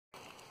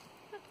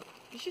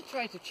You should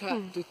try to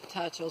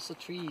touch also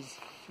trees.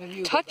 When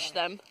you touch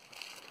them?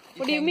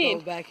 What do you mean?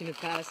 Go back in the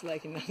past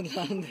like in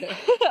Outlander.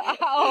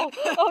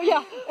 oh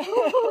yeah.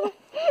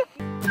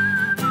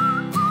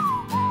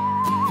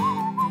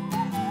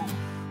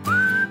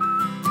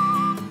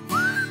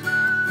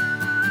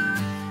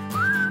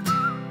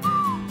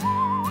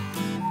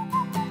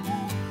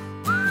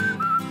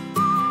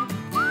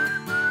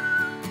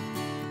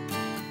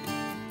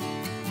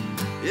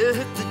 You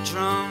hit the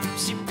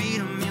drums, you beat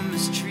them, you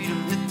mistreat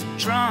them, hit the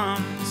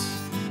drums.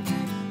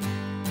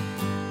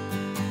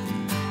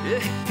 You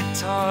hit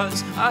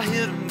guitars, I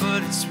hit them,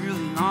 but it's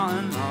really not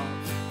enough.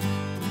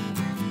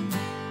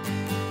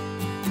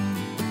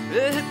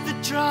 You hit the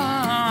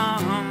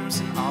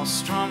drums, and I'll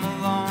strum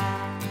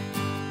along.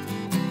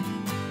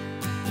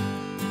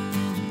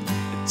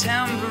 A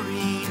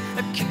tambourine,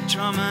 a kick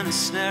drum, and a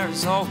snare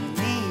is all we need.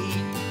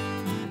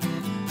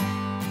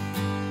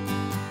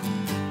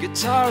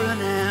 Guitar,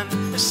 an amp,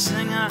 a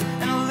singer,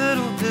 and a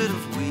little bit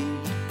of weed.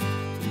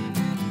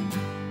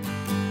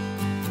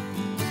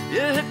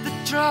 You hit the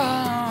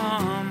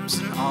drums,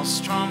 and I'll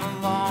strum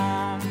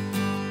along.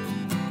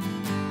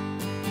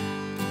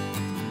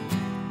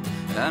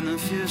 And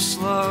if you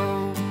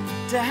slow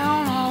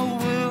down, I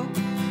will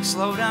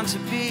slow down to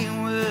be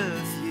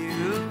with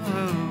you.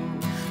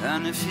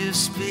 And if you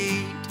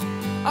speed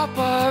up,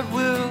 I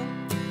will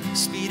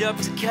speed up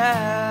to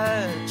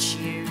catch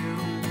you.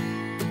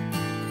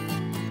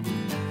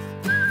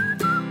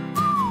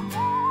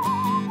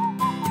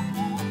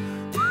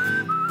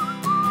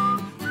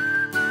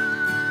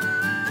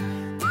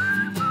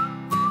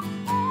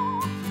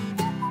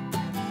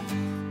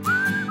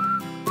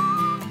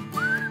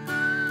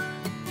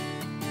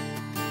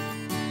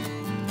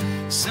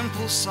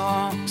 Simple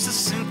songs, the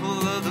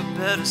simpler the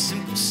better,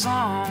 simple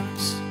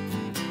songs.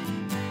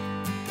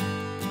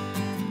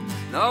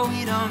 No,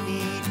 we don't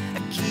need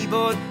a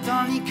keyboard,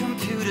 don't need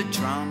computer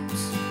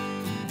drums.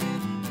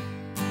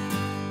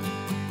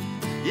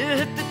 You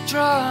hit the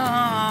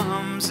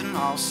drums and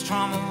I'll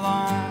strum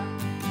along.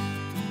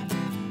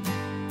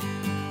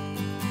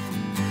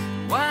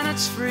 When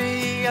it's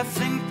free, I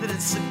think that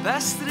it's the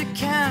best that it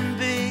can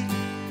be.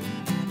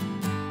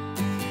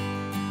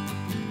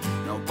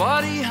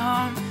 Nobody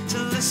home to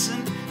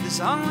listen, there's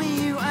only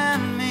you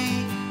and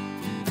me.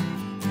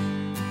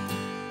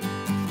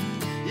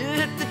 You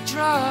hit the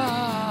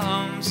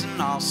drums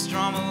and I'll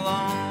strum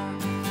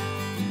along.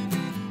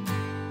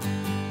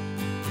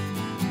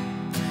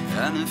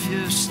 And if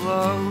you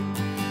slow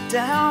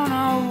down,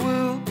 I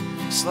will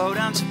slow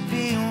down to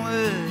be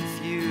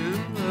with you.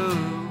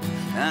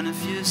 And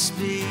if you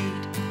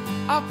speed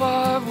up,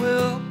 I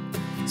will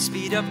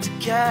speed up to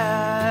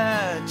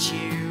catch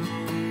you.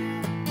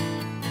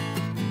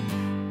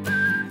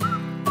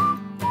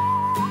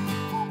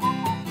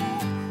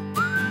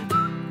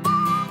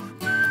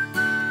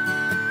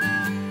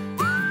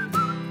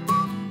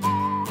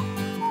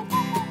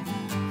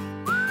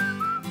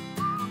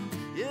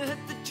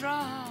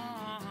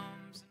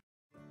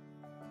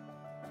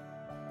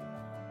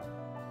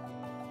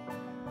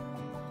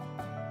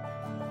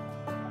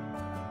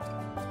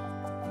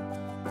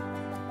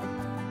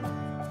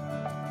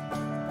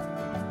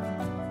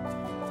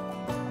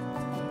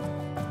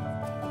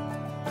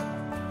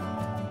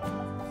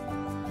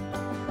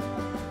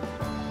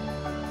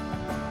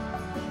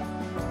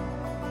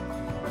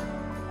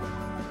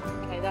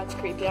 That's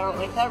creepy. I don't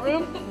like that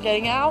room. I'm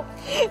getting out.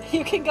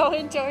 You can go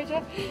in,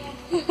 Georgia.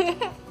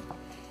 Okay,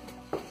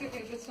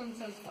 this one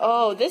says.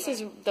 Oh, this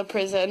is the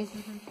prison.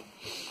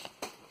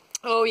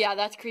 Oh yeah,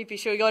 that's creepy.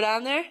 Should we go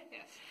down there?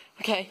 Yes.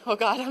 Okay. Oh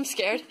God, I'm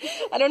scared.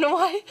 I don't know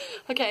why.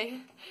 Okay,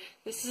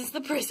 this is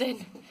the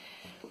prison.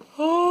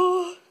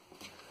 Oh.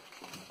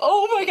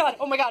 Oh my God.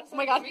 Oh my God. Oh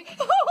my God. Oh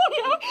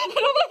yeah. I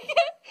don't like it.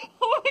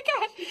 Oh my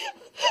God.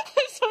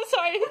 I'm so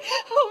sorry.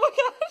 Oh my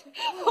God.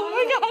 Oh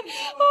my God.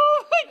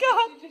 Oh my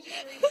God.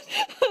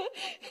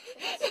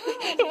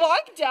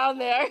 Walk down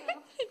there.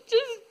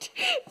 Just.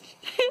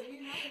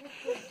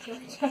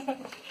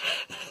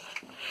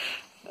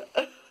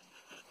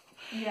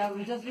 Yeah,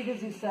 but just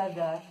because you said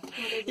that.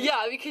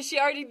 Yeah, because she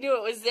already knew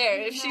it was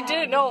there. If she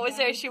didn't know it was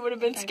there, she would have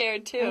been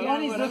scared too.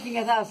 And he's looking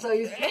at us, so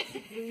he's. So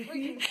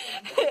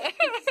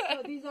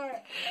these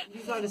are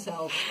the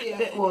cells.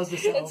 Yeah. It was the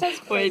cells.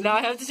 Wait, now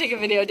I have to take a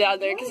video down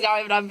there because now I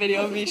have it on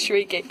video of me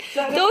shrieking.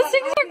 Those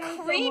things are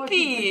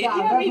creepy.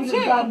 Yeah, me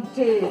too.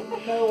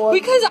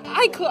 Because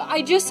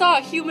I just saw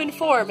a human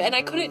form and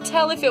I couldn't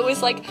tell if it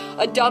was like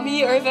a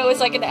dummy or if it was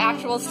like an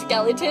actual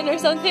skeleton or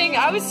something.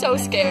 I was so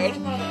scared.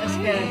 A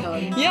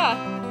skeleton. Yeah.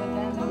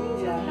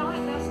 Not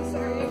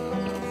necessary.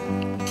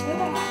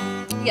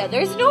 Yeah,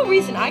 there's no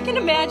reason. I can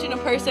imagine a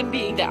person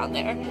being down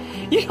there.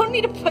 You don't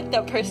need to put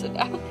that person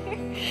down there.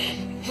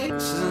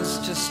 This is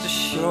just a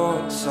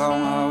short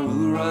song, I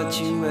will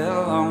write you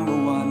along the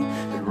one.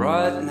 But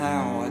right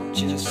now I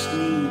just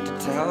need to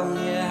tell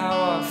you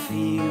how I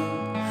feel.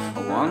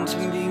 I want to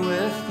be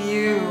with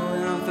you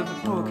in another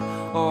book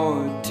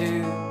or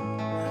two,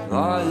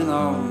 lying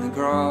on the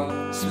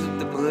grass with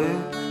the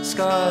blue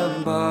sky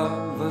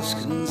above us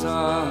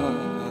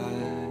inside.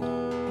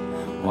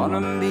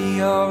 Wanna be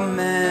your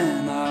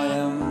man, I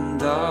am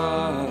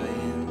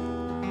dying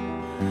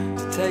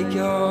to take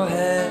your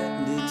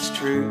hand, it's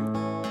true.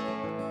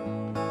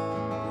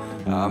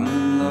 I'm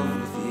in love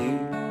with you.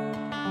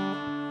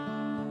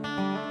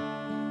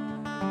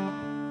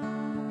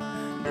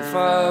 If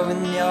I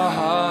win your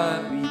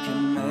heart, we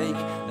can make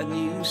a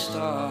new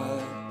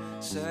start.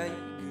 Say